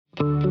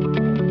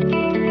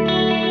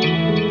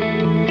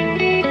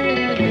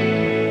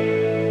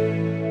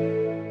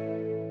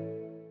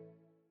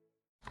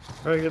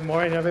Very good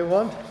morning,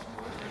 everyone.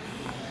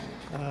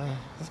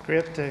 It's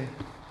great to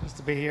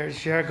be here to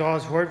share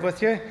God's Word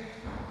with you.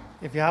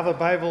 If you have a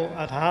Bible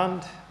at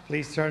hand,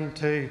 please turn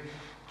to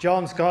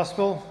John's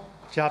Gospel,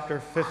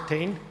 chapter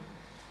 15,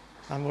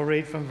 and we'll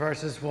read from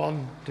verses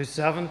 1 to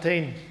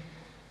 17.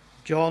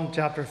 John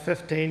chapter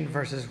 15,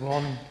 verses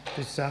 1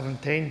 to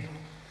 17.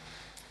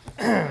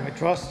 We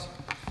trust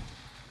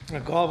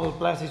that God will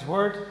bless His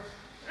Word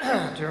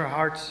to our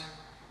hearts.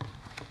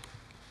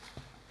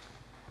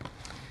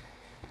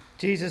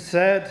 Jesus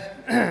said,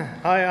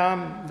 I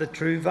am the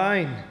true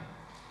vine,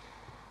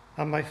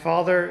 and my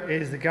Father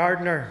is the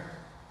gardener.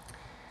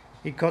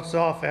 He cuts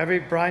off every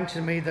branch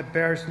in me that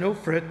bears no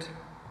fruit,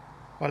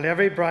 while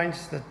every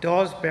branch that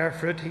does bear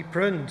fruit he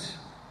prunes,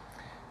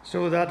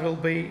 so that it will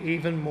be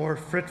even more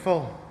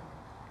fruitful.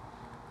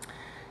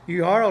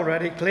 You are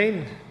already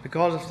clean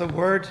because of the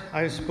word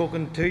I have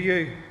spoken to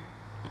you.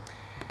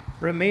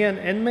 Remain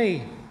in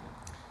me,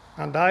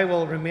 and I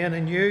will remain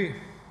in you.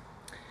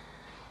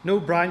 No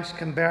branch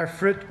can bear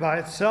fruit by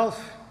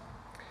itself.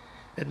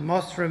 It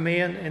must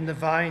remain in the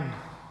vine.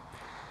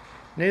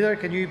 Neither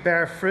can you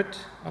bear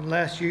fruit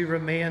unless you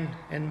remain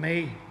in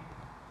me.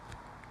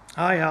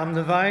 I am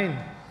the vine.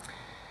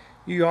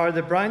 You are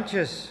the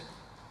branches.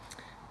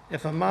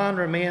 If a man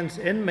remains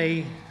in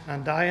me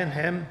and I in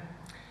him,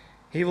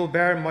 he will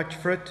bear much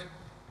fruit.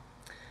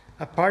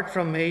 Apart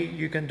from me,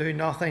 you can do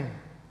nothing.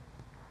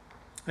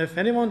 If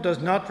anyone does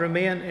not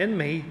remain in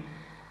me,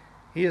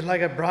 he is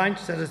like a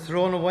branch that is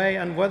thrown away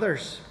and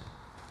withers.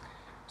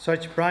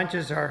 Such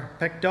branches are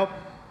picked up,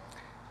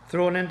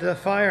 thrown into the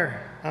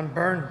fire, and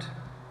burned.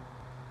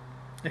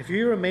 If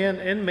you remain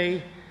in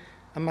me,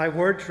 and my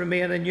words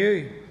remain in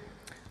you,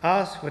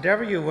 ask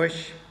whatever you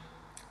wish,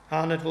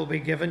 and it will be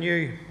given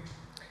you.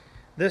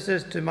 This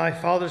is to my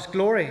Father's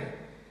glory,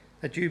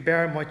 that you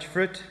bear much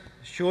fruit,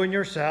 showing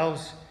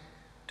yourselves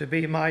to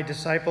be my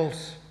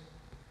disciples.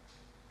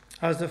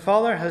 As the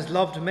Father has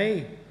loved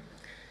me,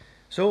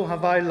 so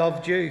have I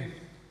loved you.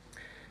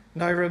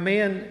 Now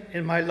remain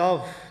in my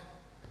love.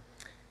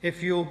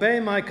 If you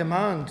obey my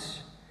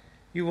commands,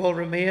 you will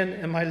remain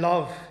in my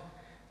love,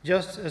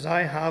 just as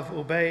I have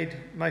obeyed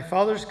my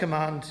Father's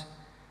commands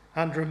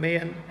and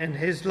remain in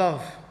his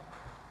love.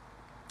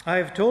 I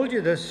have told you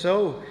this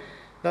so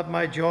that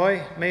my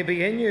joy may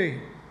be in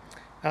you,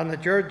 and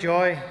that your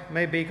joy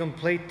may be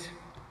complete.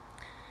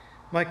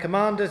 My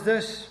command is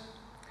this: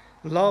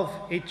 love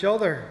each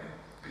other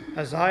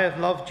as I have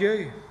loved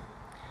you.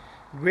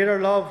 Greater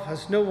love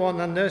has no one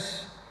than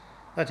this,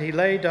 that he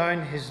lay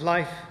down his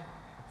life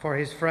for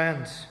his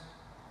friends.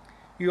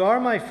 You are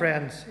my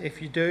friends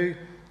if you do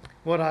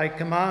what I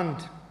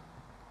command.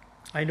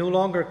 I no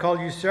longer call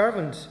you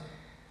servants,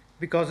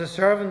 because a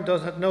servant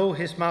does not know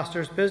his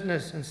master's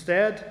business.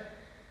 Instead,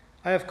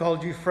 I have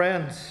called you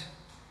friends.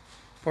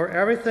 For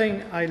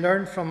everything I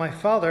learned from my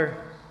Father,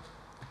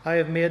 I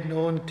have made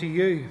known to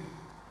you.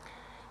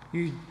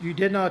 You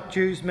did not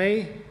choose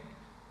me,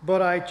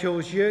 but I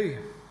chose you,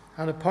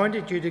 and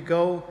appointed you to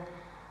go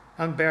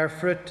and bear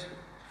fruit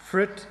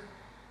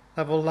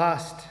that will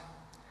last.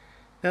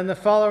 Then the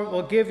Father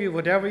will give you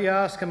whatever you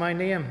ask in my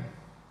name.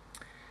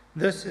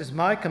 This is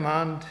my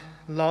command: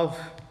 love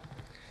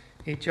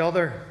each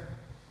other.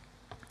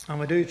 And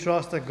we do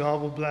trust that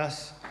God will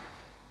bless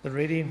the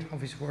reading of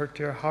his word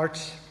to our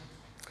hearts.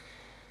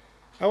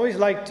 I always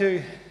like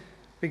to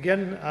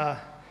begin a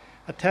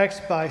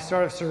text by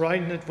sort of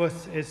surrounding it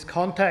with its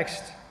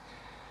context.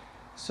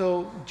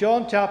 So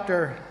John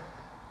chapter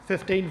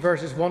 15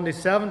 verses 1 to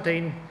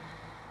 17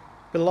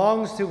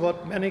 belongs to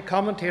what many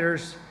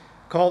commentators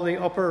call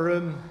the upper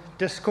room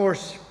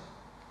discourse.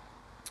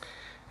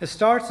 It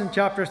starts in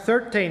chapter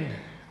 13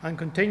 and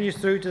continues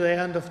through to the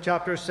end of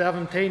chapter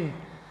 17,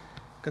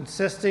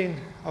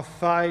 consisting of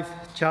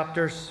 5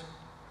 chapters.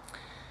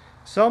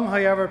 Some,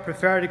 however,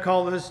 prefer to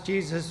call this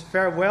Jesus'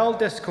 farewell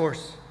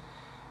discourse,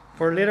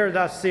 for later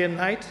that same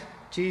night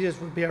Jesus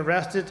would be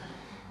arrested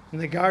in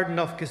the Garden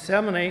of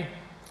Gethsemane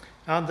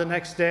and the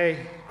next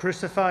day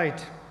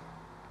crucified.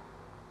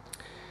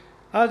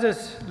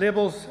 As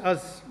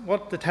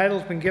what the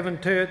title's been given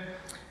to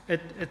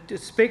it, it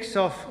speaks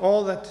of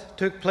all that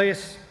took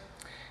place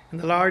in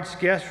the large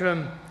guest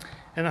room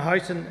in a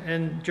house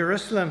in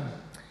Jerusalem,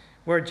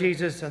 where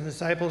Jesus and the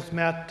disciples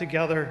met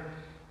together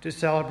to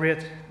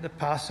celebrate the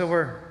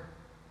Passover.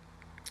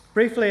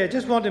 Briefly, I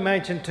just want to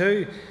mention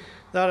too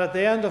that at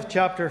the end of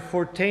chapter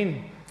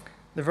 14,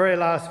 the very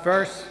last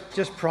verse,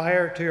 just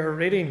prior to our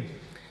reading,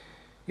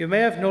 you may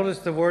have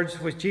noticed the words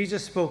which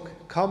Jesus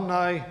spoke: "Come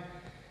now,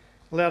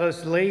 let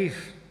us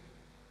leave."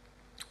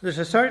 There's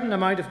a certain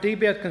amount of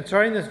debate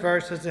concerning this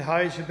verse as to how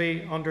it should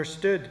be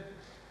understood.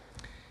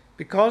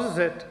 Because of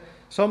it,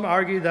 some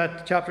argue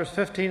that chapters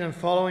 15 and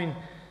following,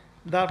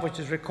 that which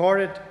is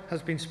recorded,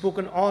 has been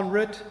spoken en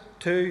route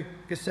to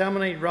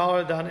Gethsemane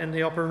rather than in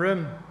the upper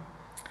room.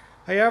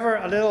 However,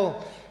 a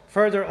little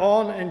further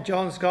on in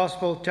John's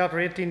Gospel, chapter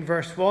 18,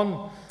 verse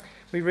 1,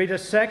 we read a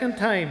second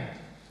time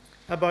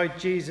about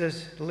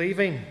Jesus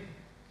leaving.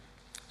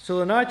 So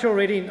the natural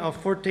reading of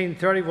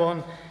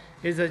 14:31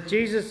 is that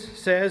Jesus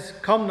says,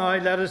 "Come now,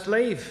 let us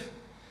leave."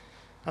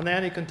 And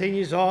then he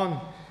continues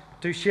on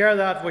to share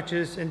that which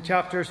is in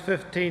chapters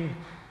 15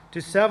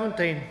 to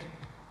 17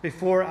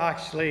 before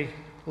actually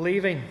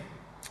leaving.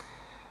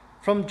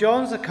 From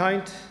John's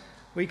account,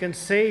 we can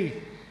see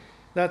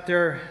that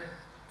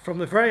from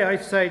the very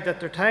outside, that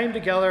their time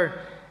together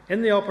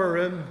in the upper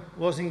room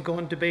wasn't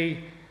going to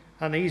be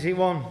an easy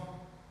one.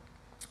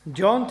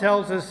 John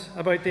tells us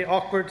about the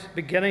awkward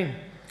beginning.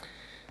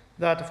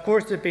 That, of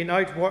course, they'd been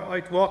out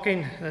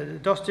walking the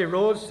dusty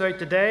roads throughout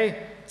the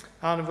day,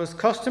 and it was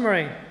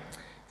customary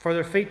for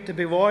their feet to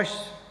be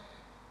washed.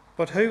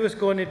 But who was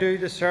going to do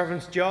the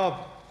servant's job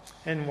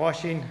in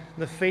washing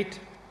the feet?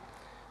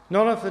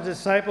 None of the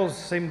disciples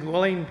seemed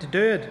willing to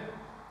do it,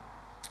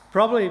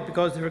 probably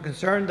because they were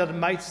concerned that it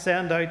might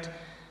send out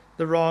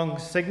the wrong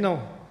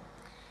signal,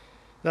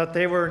 that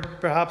they were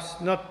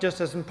perhaps not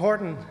just as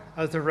important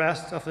as the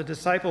rest of the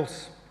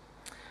disciples.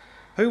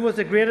 Who was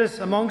the greatest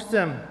amongst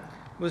them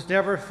was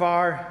never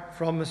far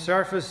from the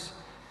surface.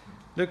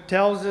 Luke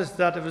tells us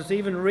that it was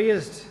even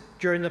raised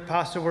during the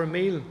Passover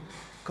meal,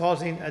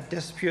 causing a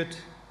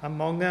dispute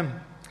among them.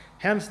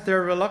 Hence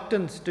their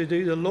reluctance to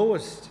do the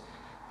lowest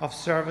of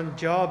servant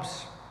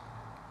jobs.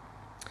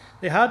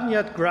 They hadn't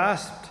yet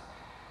grasped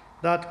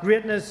that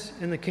greatness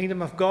in the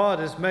kingdom of God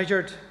is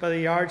measured by the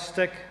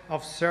yardstick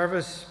of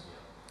service.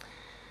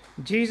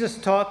 Jesus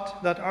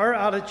taught that our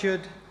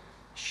attitude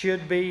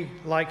should be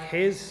like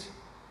his.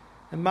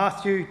 In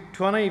Matthew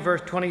 20,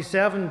 verse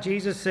 27,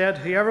 Jesus said,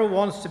 "Whoever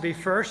wants to be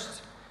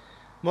first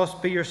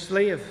must be your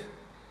slave,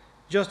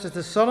 just as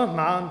the Son of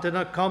Man did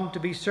not come to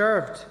be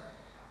served,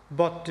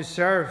 but to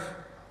serve,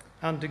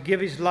 and to give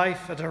his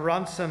life as a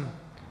ransom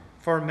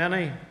for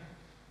many."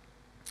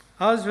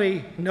 As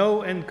we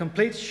know, in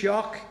complete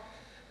shock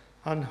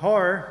and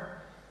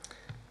horror,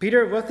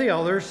 Peter, with the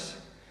others,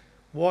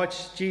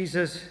 watched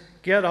Jesus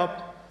get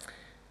up,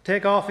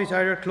 take off his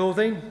outer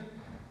clothing,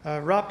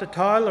 wrapped a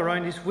towel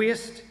around his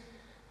waist,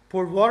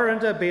 poured water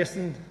into a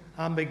basin,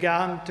 and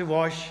began to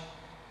wash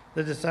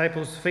the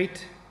disciples'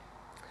 feet.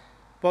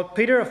 But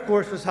Peter, of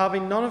course, was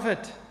having none of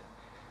it,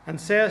 and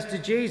says to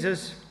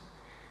Jesus,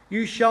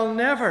 "You shall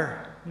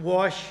never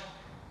wash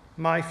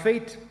my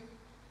feet."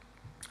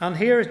 And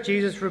here is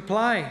Jesus'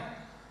 reply: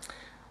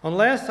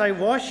 "Unless I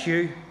wash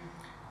you,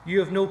 you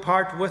have no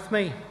part with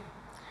me."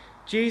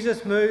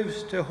 Jesus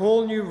moves to a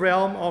whole new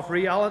realm of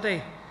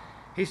reality.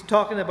 He's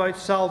talking about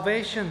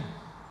salvation.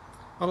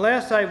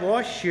 Unless I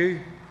wash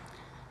you,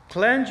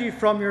 cleanse you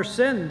from your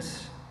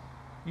sins,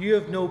 you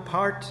have no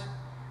part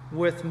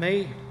with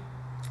me.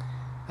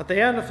 At the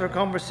end of their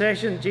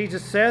conversation,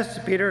 Jesus says to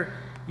Peter,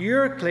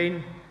 "You're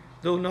clean,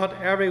 though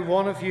not every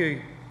one of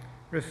you,"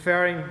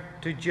 referring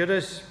to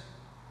Judas.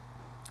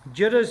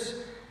 Judas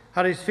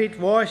had his feet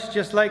washed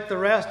just like the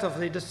rest of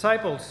the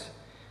disciples,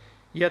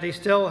 yet he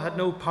still had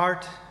no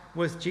part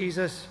with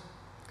Jesus.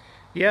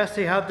 Yes,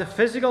 he had the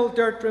physical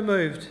dirt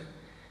removed,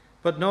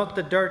 but not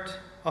the dirt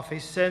of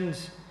his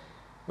sins,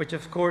 which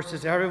of course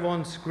is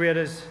everyone's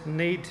greatest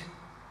need.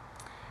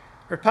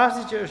 Our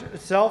passage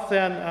itself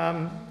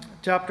then,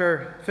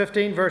 chapter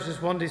 15,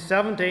 verses 1 to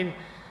 17,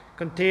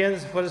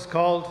 contains what is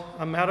called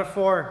a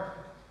metaphor.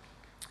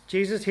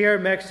 Jesus here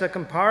makes a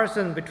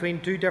comparison between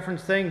two different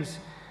things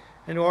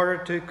in order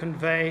to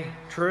convey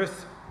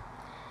truth.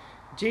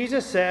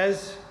 Jesus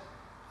says,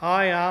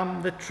 "I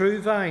am the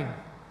true vine."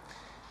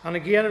 And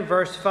again in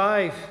verse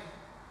 5,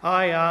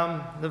 "I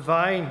am the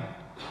vine."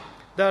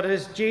 That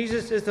is,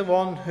 Jesus is the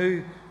one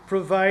who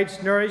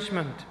provides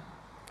nourishment.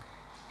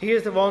 He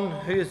is the one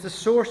who is the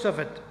source of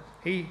it.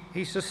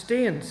 He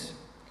sustains,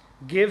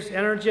 gives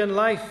energy and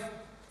life,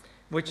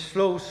 which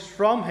flows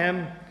from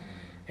him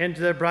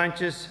into the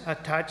branches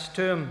attached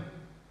to him.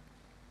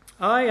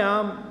 "I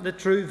am the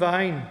true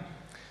vine"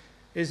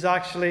 is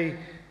actually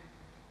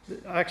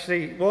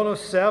one of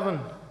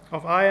 7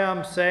 of "I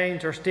am"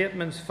 sayings or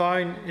statements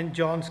found in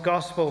John's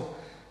Gospel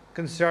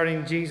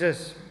concerning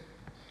Jesus.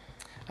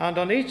 And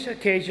on each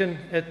occasion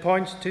it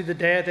points to the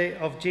deity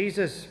of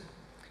Jesus.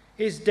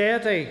 His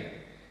deity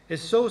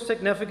is so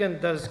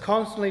significant that it's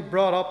constantly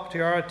brought up to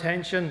our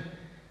attention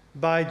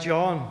by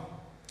John.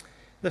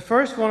 The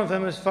first one of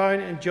them is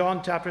found in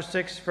John chapter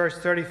 6, verse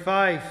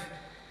 35,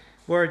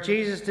 where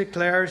Jesus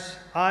declares,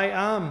 "I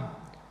am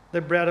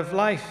the bread of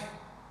life."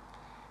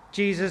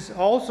 Jesus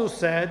also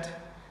said,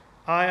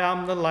 "I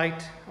am the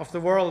light of the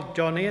world,"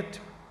 John 8.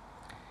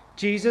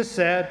 Jesus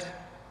said,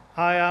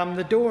 "I am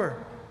the door,"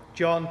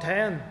 John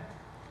 10.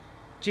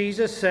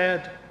 Jesus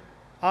said,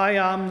 "I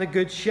am the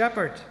good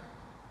shepherd,"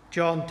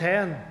 John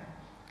 10.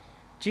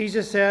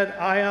 Jesus said,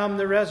 "I am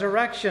the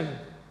resurrection,"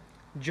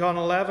 John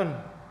 11.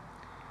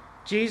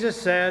 Jesus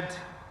said,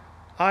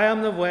 "I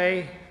am the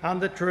way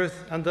and the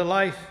truth and the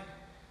life,"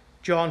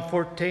 John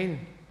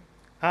 14.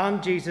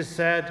 And Jesus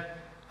said,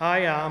 "I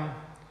am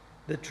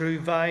the true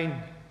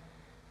vine,"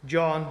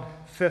 John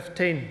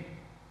 15.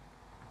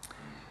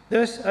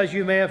 This, as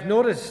you may have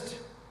noticed,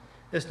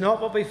 is not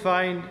what we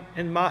find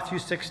in Matthew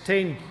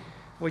 16,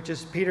 which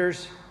is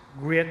Peter's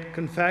great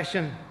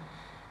confession,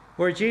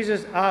 where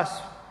Jesus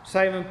asked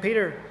Simon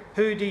Peter,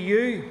 "Who do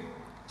you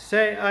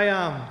say I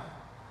am?"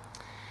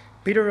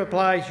 Peter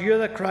replies, "You are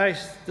the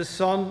Christ, the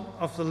Son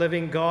of the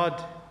living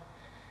God."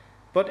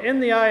 But in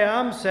the I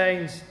am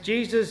sayings,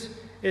 Jesus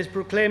is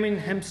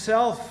proclaiming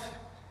himself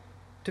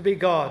to be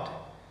God.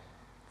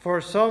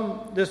 For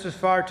some, this was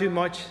far too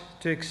much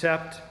to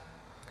accept.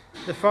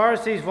 The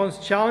Pharisees once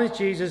challenged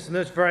Jesus on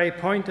this very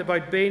point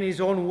about being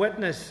his own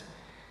witness.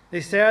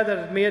 They said that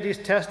it made his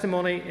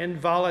testimony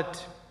invalid.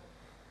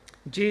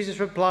 Jesus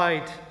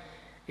replied,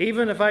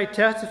 "Even if I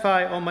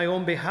testify on my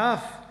own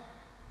behalf,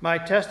 my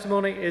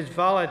testimony is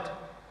valid,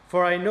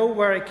 for I know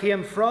where I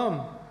came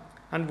from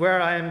and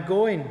where I am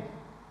going."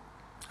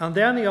 And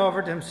then he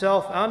offered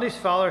himself and his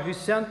Father who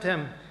sent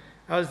him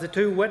as the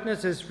two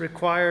witnesses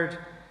required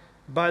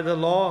by the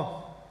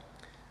law.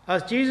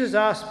 As Jesus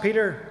asked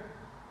Peter,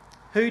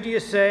 "Who do you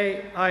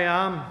say I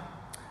am?"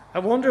 I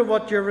wonder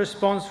what your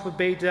response would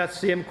be to that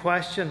same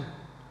question.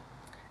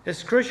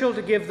 It's crucial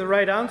to give the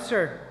right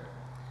answer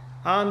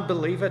and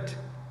believe it,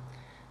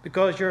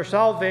 because your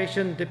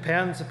salvation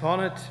depends upon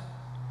it.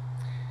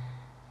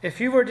 If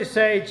you were to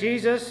say,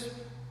 "Jesus,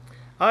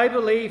 I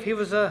believe he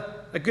was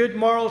a good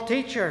moral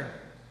teacher,"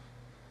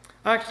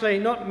 actually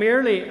not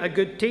merely a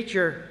good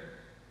teacher,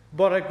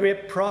 but a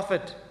great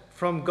prophet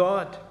from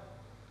God.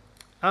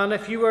 And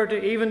if you were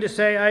to even to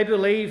say, "I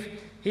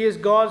believe he is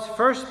God's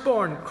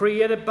firstborn,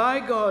 created by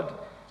God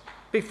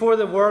before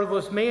the world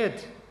was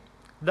made,"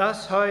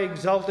 that's how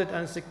exalted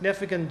and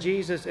significant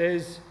Jesus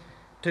is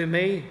to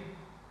me.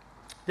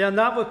 Then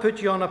that would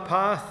put you on a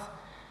path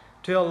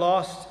to a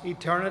lost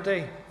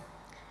eternity.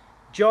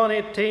 John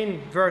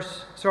 8,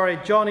 verse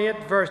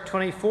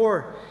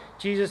 24,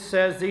 Jesus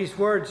says these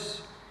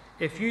words,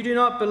 "If you do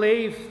not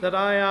believe that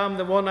I am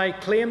the one I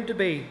claim to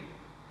be,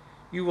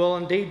 you will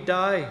indeed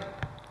die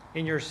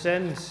in your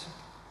sins."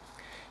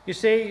 You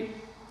see,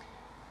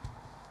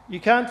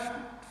 you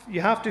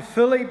have to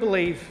fully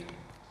believe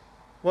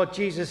what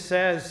Jesus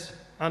says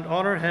and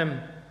honor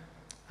him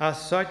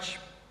as such.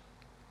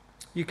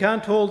 You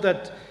can't hold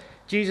that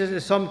Jesus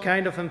is some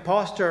kind of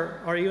impostor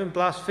or even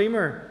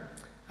blasphemer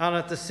and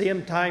at the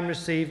same time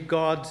receive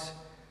God's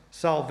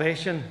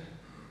salvation.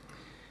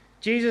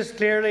 Jesus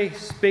clearly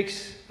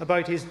speaks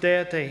about his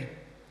deity.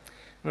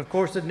 And of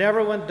course, it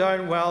never went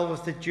down well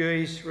with the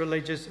Jewish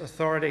religious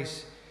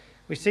authorities.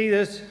 We see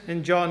this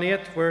in John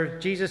 8, where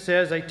Jesus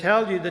says, "I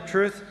tell you the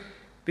truth,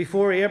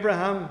 before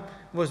Abraham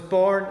was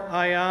born,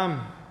 I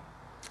am."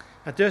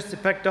 At this, they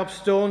picked up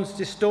stones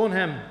to stone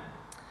him.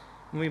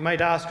 And we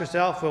might ask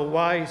ourselves, well,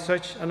 why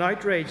such an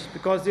outrage?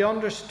 Because they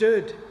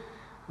understood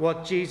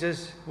what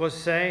Jesus was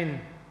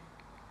saying.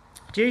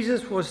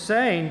 Jesus was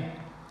saying,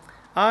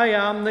 "I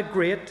am the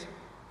great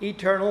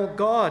eternal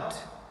God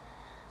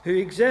who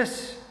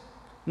exists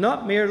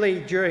not merely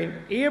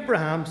during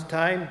Abraham's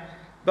time,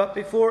 but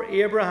before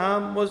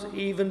Abraham was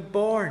even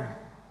born."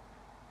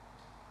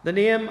 The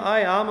name I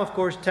am, of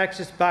course, takes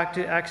us back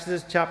to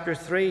Exodus chapter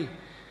 3,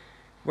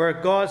 where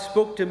God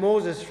spoke to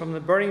Moses from the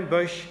burning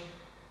bush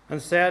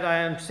and said, "I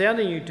am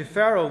sending you to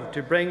Pharaoh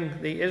to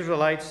bring the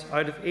Israelites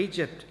out of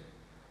Egypt."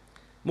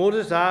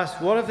 Moses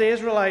asked, "What if the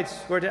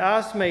Israelites were to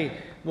ask me,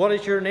 'What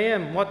is your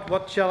name?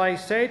 What shall I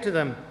say to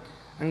them?'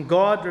 And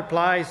God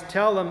replies,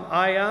 'Tell them,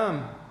 I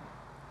am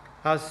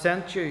has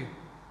sent you.'"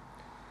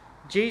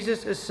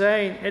 Jesus is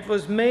saying, "It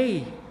was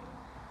me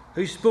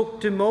who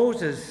spoke to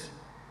Moses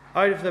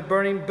out of the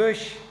burning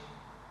bush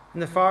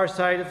in the far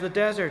side of the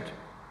desert.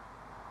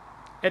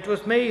 It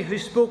was me who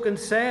spoke and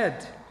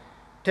said,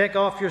 'Take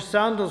off your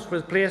sandals, for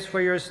the place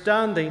where you're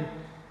standing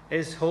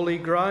is holy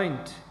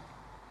ground.'"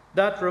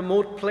 That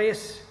remote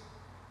place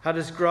had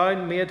its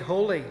ground made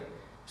holy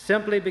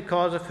simply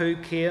because of who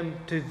came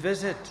to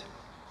visit.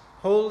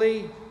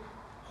 "Holy,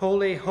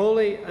 holy,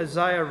 holy,"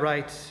 Isaiah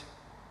writes,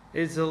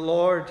 "is the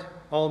Lord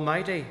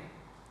Almighty."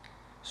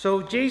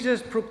 So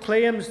Jesus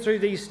proclaims through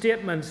these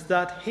statements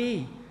that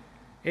he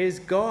is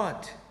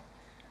God,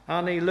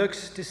 and he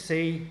looks to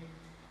see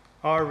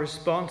our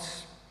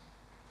response.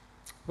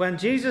 When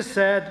Jesus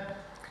said,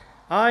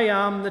 "I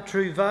am the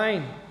true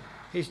vine,"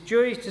 his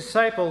Jewish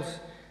disciples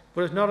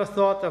would have not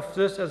thought of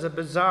this as a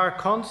bizarre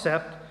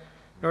concept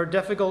nor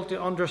difficult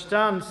to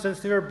understand,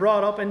 since they were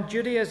brought up in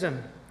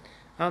Judaism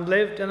and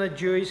lived in a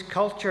Jewish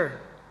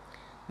culture.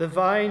 The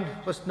vine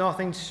was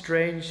nothing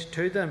strange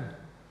to them.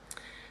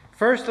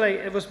 Firstly,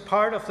 it was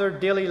part of their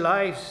daily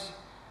lives.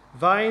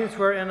 Vines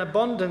were in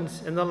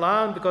abundance in the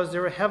land because they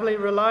were heavily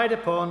relied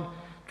upon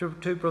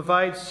to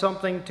provide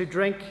something to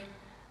drink,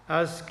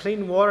 as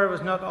clean water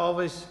was not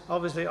always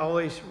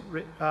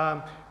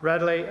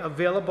readily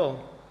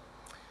available.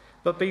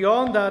 But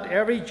beyond that,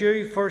 every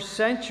Jew for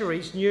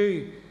centuries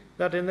knew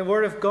that in the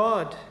Word of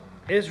God,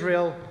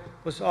 Israel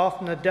was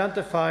often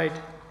identified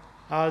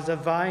as a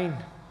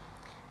vine.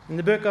 In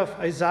the book of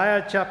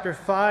Isaiah chapter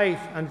 5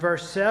 and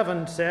verse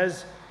 7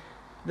 says,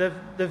 the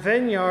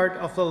vineyard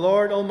of the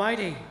Lord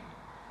Almighty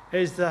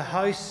is the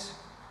house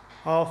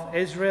of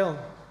Israel.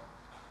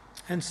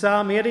 In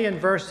Psalm 80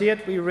 and verse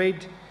 8 we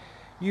read,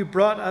 "You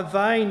brought a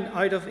vine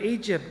out of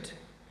Egypt.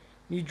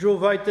 You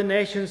drove out the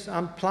nations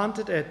and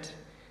planted it.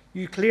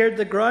 You cleared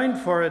the ground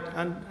for it,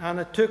 and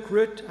it took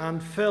root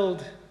and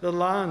filled the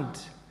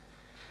land."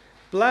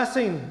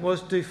 Blessing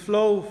was to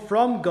flow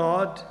from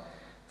God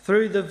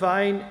through the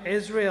vine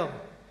Israel.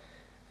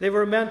 They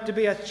were meant to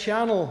be a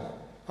channel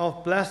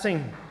of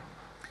blessing.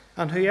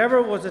 And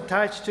whoever was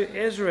attached to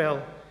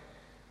Israel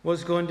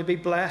was going to be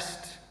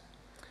blessed.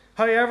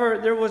 However,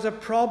 there was a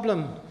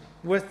problem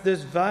with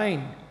this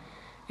vine.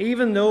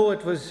 Even though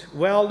it was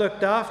well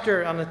looked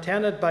after and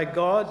attended by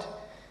God,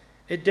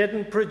 it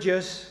didn't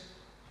produce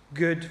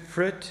good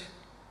fruit,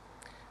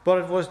 but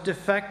it was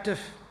defective.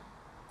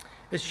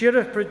 It should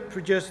have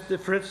produced the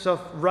fruits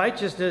of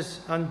righteousness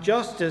and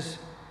justice,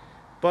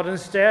 but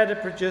instead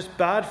it produced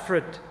bad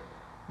fruit,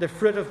 the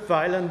fruit of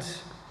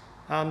violence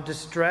and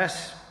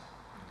distress.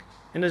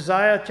 In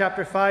Isaiah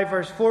chapter 5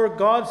 verse 4,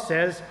 God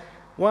says,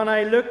 "When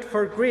I looked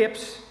for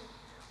grapes,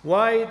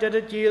 why did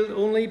it yield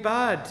only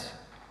bad?"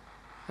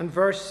 And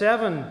verse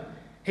 7,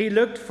 "He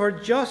looked for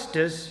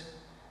justice,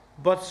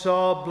 but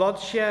saw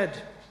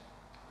bloodshed."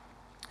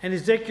 In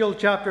Ezekiel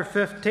chapter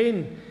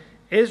 15,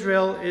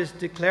 Israel is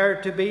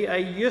declared to be a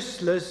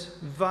useless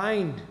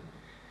vine.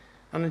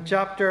 And in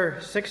chapter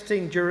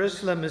 16,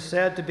 Jerusalem is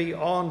said to be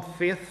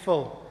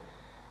unfaithful.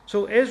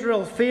 So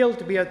Israel failed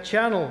to be a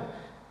channel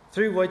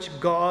through which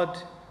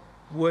God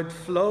would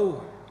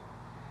flow.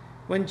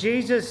 When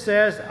Jesus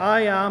says,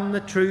 "I am the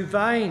true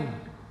vine,"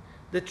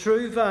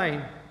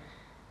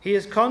 he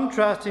is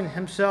contrasting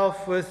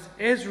himself with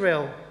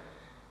Israel,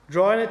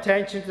 drawing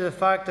attention to the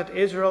fact that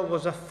Israel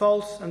was a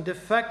false and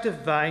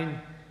defective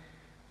vine,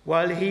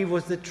 while he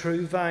was the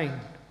true vine.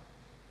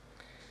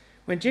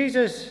 When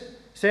Jesus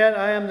said,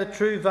 "I am the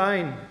true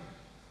vine,"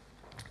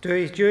 to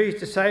his Jewish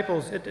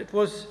disciples, it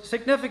was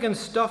significant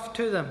stuff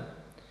to them.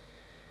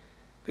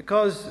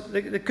 Because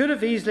they could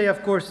have easily,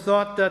 of course,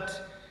 thought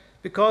that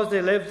because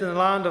they lived in the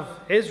land of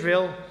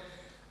Israel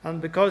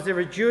and because they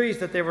were Jewish,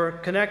 that they were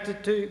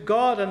connected to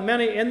God. And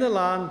many in the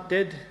land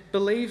did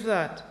believe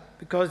that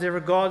because they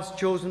were God's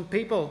chosen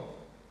people.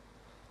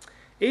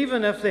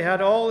 Even if they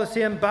had all the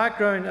same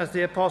background as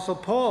the Apostle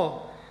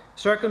Paul,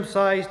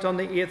 circumcised on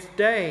the 8th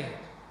day,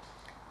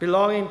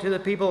 belonging to the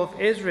people of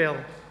Israel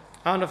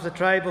and of the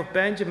tribe of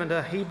Benjamin,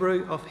 a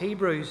Hebrew of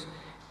Hebrews,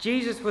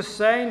 Jesus was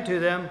saying to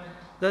them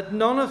that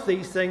none of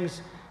these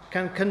things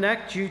can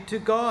connect you to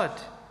God.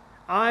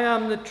 I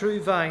am the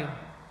true vine.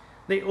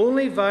 The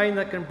only vine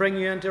that can bring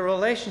you into a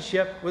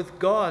relationship with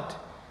God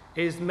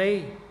is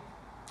me.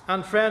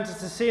 And friends,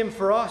 it's the same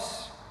for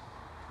us.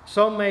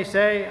 Some may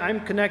say, "I'm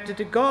connected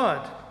to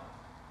God.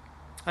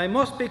 I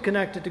must be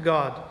connected to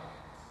God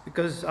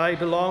because I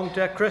belong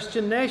to a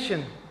Christian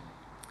nation."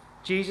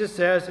 Jesus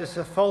says it's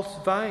a false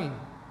vine.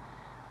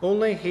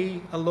 Only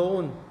He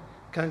alone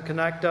can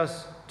connect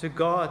us to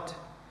God.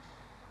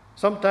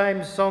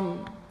 Sometimes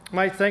some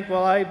might think,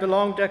 "Well, I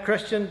belong to a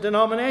Christian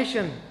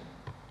denomination.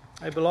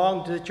 I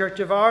belong to the Church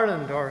of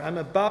Ireland, or I'm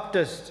a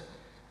Baptist,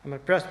 I'm a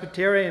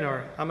Presbyterian,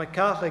 or I'm a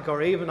Catholic,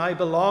 or even I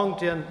belong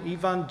to an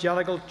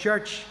evangelical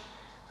church.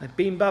 I've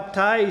been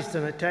baptized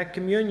and I take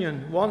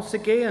communion." Once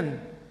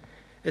again,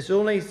 it's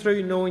only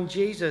through knowing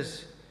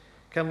Jesus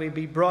can we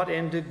be brought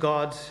into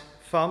God's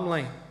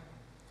family.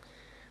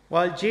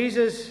 While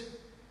Jesus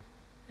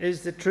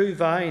is the true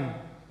vine,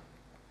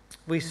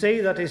 we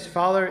see that his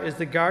Father is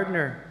the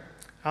gardener,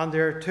 and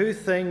there are two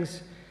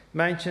things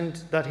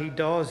mentioned that he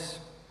does.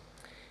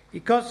 He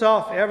cuts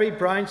off every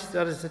branch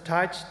that is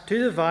attached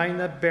to the vine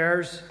that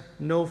bears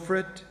no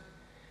fruit,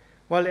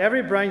 while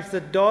every branch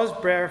that does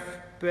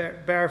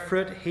bear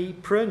fruit he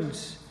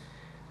prunes,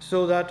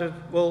 so that it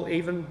will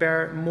even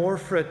bear more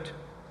fruit.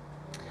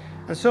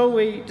 And so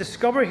we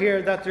discover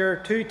here that there are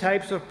two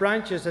types of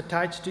branches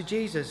attached to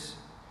Jesus: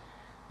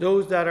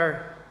 those that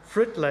are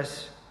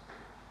fruitless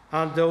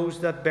and those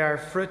that bear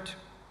fruit.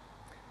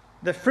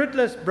 The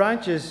fruitless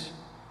branches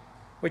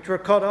which were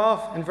cut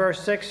off, in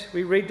verse 6,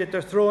 we read that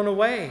they're thrown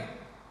away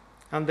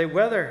and they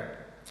wither,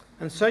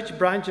 and such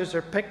branches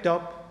are picked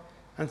up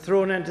and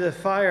thrown into the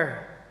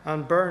fire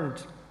and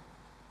burned.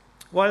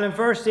 While in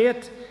verse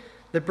 8,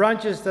 the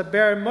branches that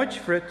bear much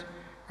fruit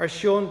are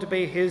shown to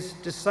be his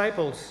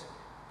disciples,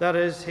 that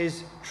is,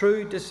 his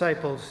true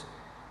disciples,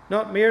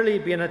 not merely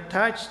being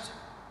attached,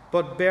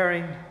 but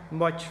bearing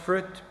much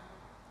fruit.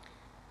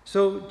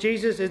 So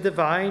Jesus is the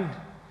vine,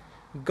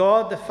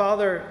 God the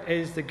Father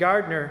is the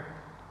gardener,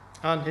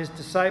 and his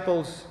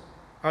disciples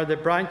are the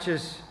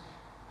branches,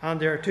 and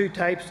there are two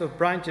types of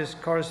branches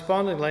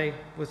correspondingly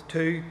with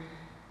two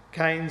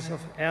kinds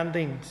of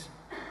endings.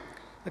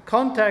 The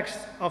context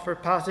of our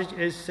passage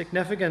is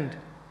significant.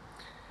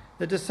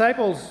 The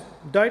disciples,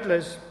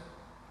 doubtless,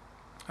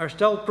 are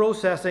still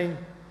processing,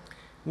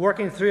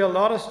 working through a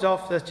lot of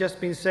stuff that's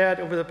just been said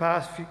over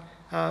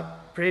the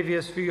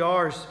previous few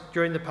hours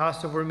during the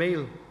Passover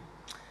meal.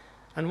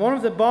 And one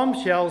of the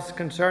bombshells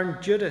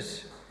concerned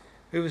Judas,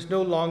 who was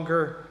no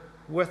longer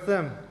with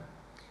them.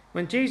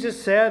 When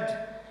Jesus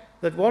said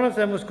that one of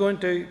them was going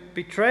to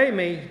betray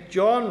me,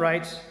 John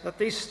writes that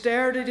they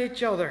stared at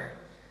each other,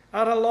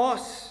 at a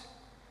loss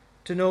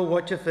to know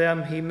which of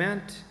them he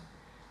meant.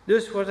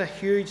 This was a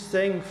huge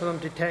thing for them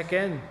to take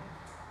in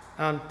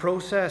and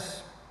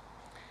process.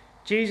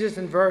 Jesus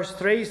in verse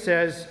 3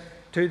 says,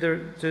 to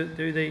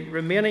the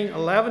remaining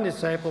 11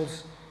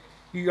 disciples,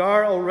 "You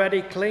are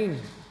already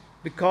clean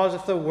because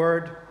of the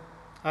word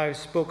I have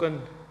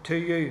spoken to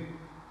you."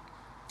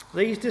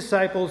 These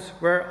disciples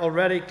were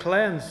already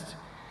cleansed,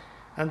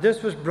 and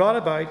this was brought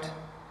about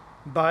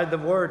by the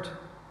word.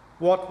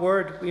 What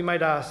word, we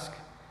might ask?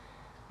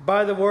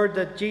 By the word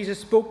that Jesus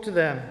spoke to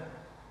them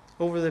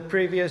over the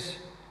previous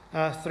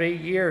 3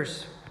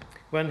 years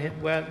when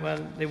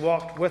they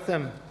walked with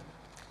him.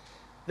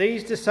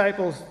 These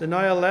disciples, the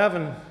now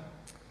 11,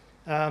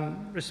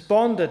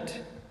 responded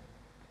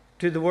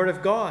to the word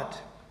of God.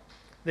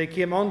 They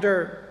came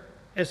under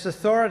its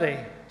authority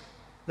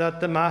that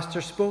the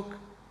Master spoke.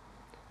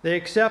 They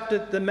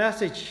accepted the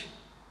message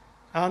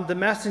and the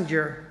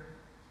messenger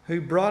who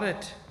brought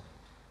it,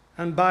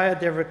 and by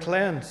it they were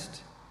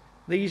cleansed.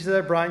 These are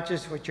the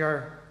branches which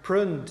are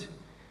pruned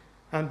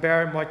and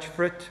bear much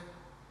fruit.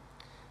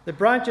 The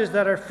branches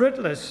that are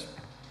fruitless,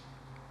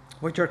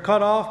 which are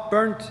cut off,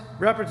 burnt,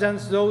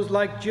 represents those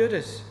like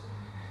Judas,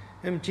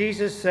 whom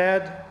Jesus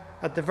said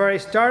at the very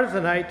start of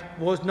the night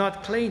was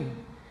not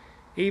clean,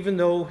 even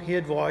though he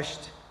had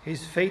washed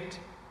his feet.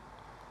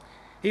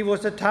 He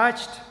was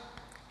attached.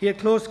 He had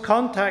close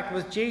contact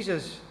with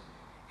Jesus,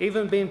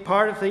 even being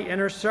part of the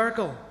inner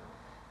circle.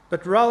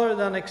 But rather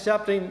than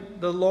accepting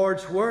the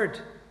Lord's word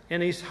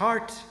in his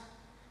heart,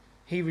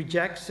 he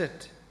rejects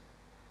it.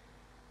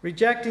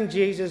 Rejecting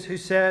Jesus, who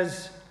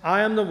says,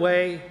 "I am the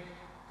way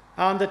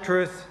and the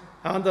truth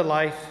and the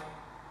life.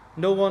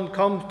 No one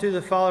comes to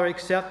the Father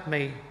except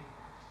me,"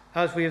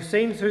 as we have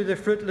seen through the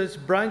fruitless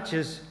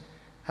branches,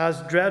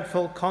 has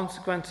dreadful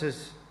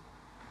consequences.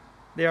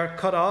 They are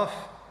cut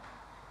off,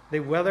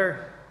 they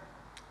wither,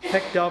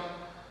 picked up,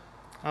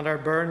 and are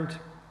burned.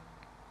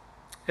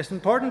 It's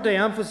important to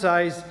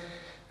emphasize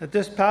that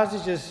this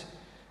passage is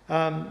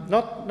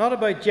not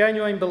about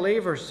genuine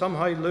believers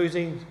somehow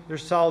losing their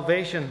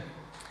salvation.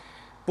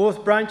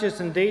 Both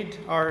branches indeed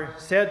are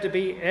said to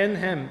be in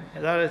him,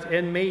 that is,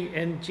 in me,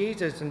 in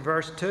Jesus, in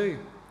verse 2.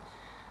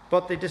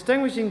 But the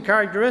distinguishing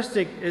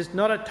characteristic is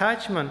not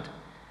attachment,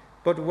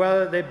 but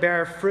whether they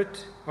bear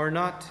fruit or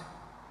not.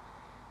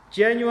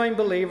 Genuine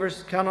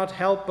believers cannot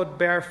help but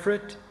bear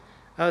fruit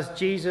as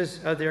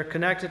Jesus, as they are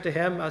connected to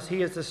him, as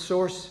he is the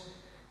source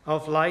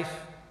of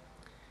life.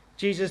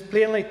 Jesus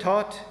plainly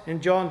taught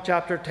in John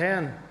chapter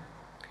 10,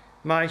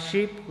 "My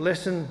sheep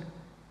listen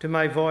to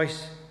my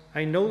voice.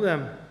 I know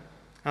them,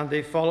 and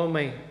they follow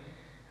me.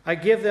 I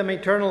give them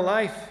eternal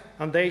life,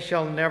 and they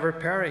shall never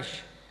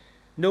perish.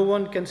 No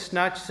one can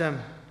snatch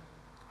them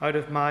out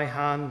of my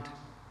hand."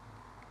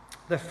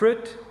 The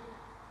fruit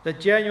that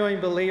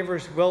genuine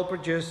believers will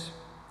produce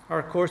are,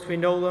 of course, we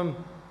know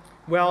them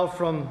well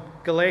from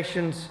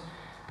Galatians,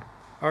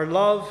 are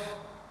love,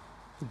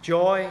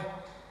 joy,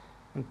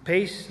 and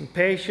peace, and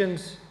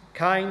patience,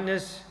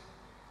 kindness,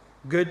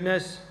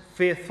 goodness,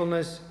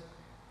 faithfulness,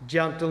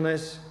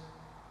 gentleness,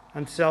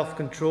 and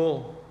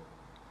self-control.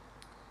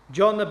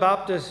 John the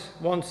Baptist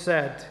once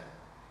said,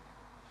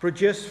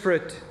 "Produce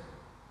fruit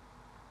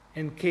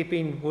in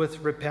keeping with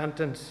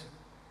repentance."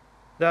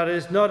 That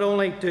is, not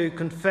only to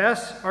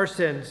confess our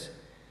sins,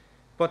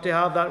 but to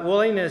have that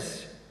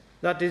willingness,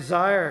 that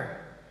desire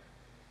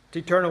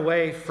to turn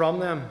away from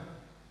them.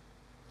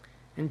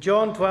 In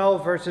John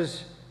 12,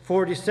 verses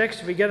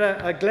 46, we get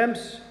a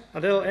glimpse, a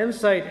little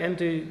insight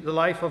into the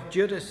life of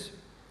Judas.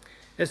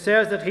 It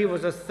says that he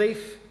was a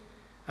thief,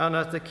 and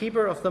as the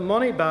keeper of the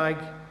money bag,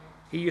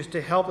 he used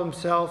to help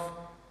himself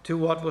to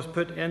what was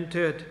put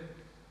into it.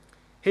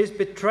 His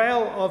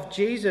betrayal of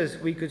Jesus,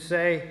 we could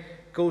say,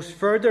 goes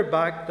further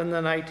back than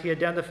the night he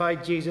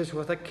identified Jesus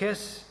with a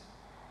kiss.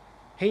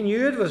 He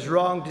knew it was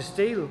wrong to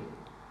steal,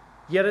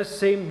 yet it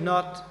seemed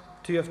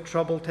not to have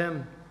troubled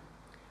him.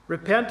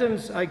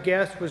 Repentance, I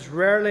guess, was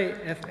rarely,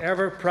 if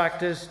ever,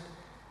 practiced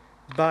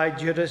by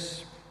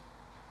Judas.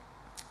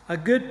 A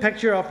good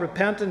picture of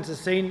repentance is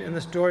seen in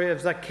the story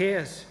of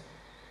Zacchaeus,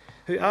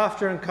 who,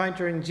 after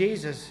encountering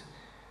Jesus,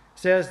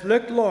 says,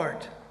 "Look,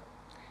 Lord,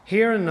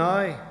 here and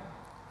now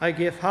I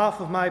give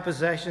half of my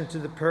possessions to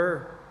the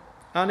poor,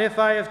 and if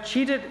I have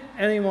cheated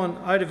anyone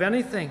out of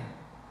anything,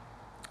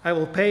 I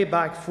will pay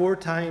back 4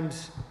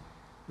 times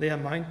the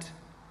amount."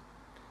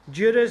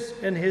 Judas,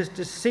 in his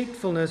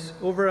deceitfulness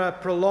over a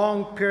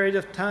prolonged period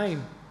of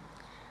time,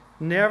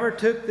 never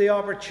took the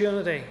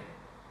opportunity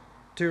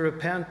to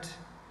repent.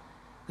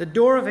 The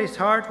door of his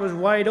heart was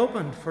wide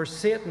open for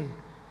Satan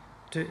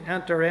to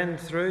enter in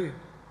through.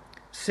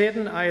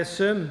 Satan, I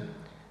assume,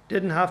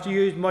 didn't have to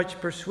use much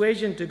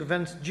persuasion to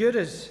convince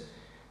Judas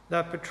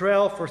that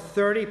betrayal for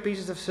 30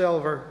 pieces of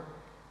silver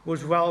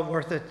was well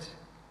worth it.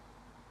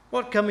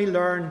 What can we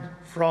learn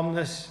from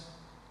this?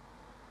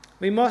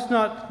 We must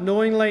not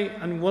knowingly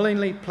and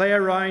willingly play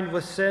around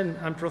with sin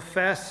and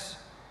profess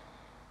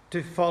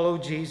to follow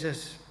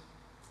Jesus.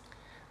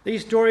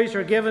 These stories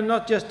are given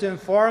not just to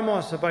inform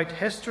us about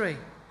history,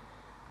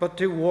 but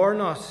to warn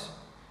us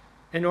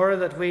in order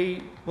that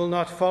we will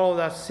not follow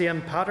that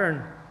same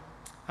pattern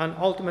and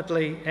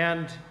ultimately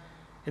end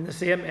in the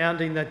same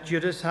ending that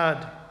Judas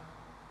had,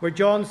 where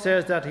John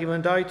says that he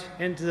went out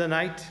into the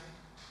night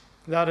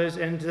that is,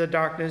 into the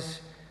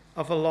darkness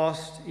of a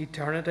lost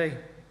eternity.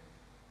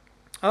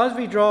 As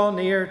we draw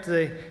near to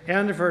the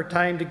end of our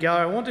time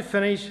together, I want to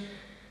finish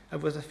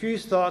with a few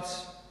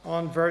thoughts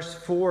on verse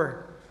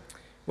 4,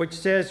 which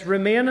says,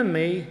 "Remain in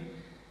me,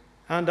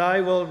 and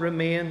I will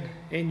remain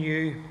in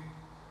you."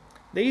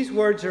 These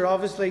words are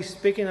obviously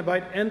speaking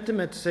about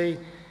intimacy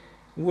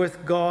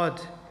with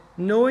God.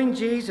 Knowing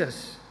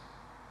Jesus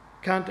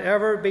can't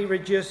ever be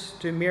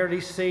reduced to merely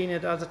seeing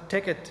it as a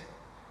ticket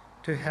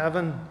to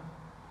heaven.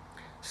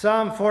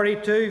 Psalm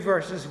 42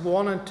 verses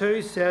 1 and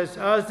 2 says,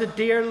 "As the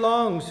deer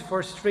longs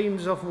for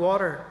streams of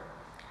water,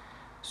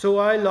 so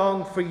I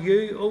long for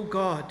you, O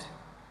God.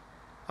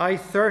 I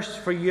thirst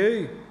for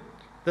you,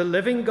 the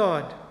living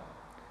God.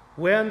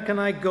 When can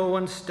I go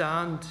and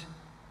stand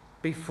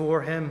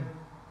before him?"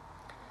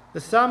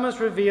 The psalmist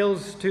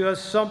reveals to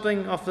us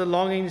something of the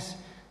longings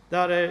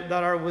that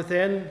are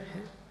within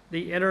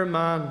the inner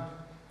man.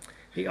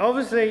 He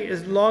obviously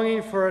is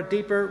longing for a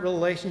deeper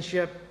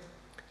relationship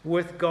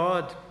with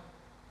God.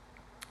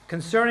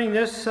 Concerning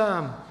this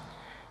psalm,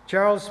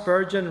 Charles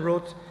Spurgeon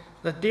wrote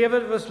that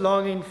David was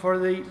longing for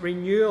the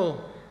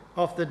renewal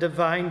of the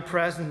divine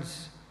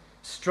presence,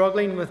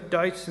 struggling with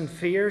doubts and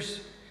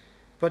fears,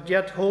 but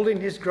yet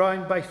holding his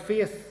ground by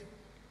faith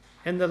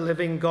in the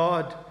living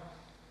God.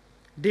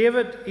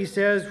 David, he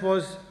says,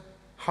 was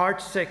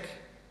heartsick.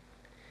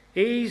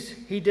 Ease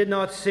he did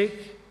not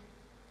seek.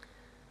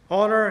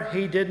 Honour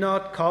he did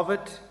not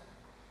covet.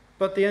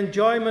 But the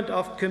enjoyment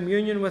of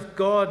communion with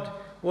God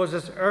was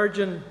his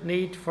urgent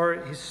need for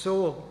his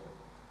soul.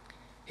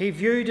 He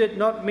viewed it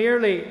not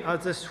merely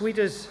as the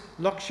sweetest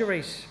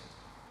luxuries,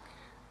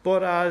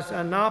 but as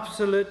an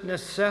absolute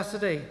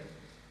necessity,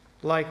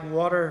 like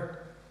water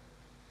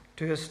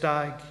to a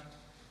stag.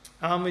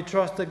 And we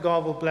trust that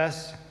God will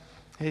bless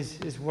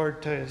His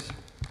word to us.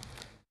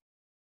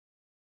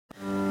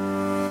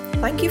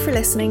 Thank you for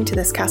listening to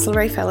this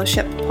Castlereagh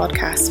Fellowship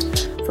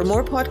podcast. For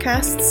more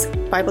podcasts,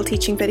 Bible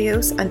teaching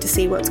videos, and to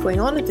see what's going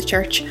on at the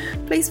church,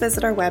 please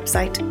visit our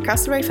website,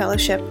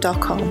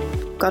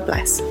 castlereaghfellowship.com. God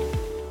bless.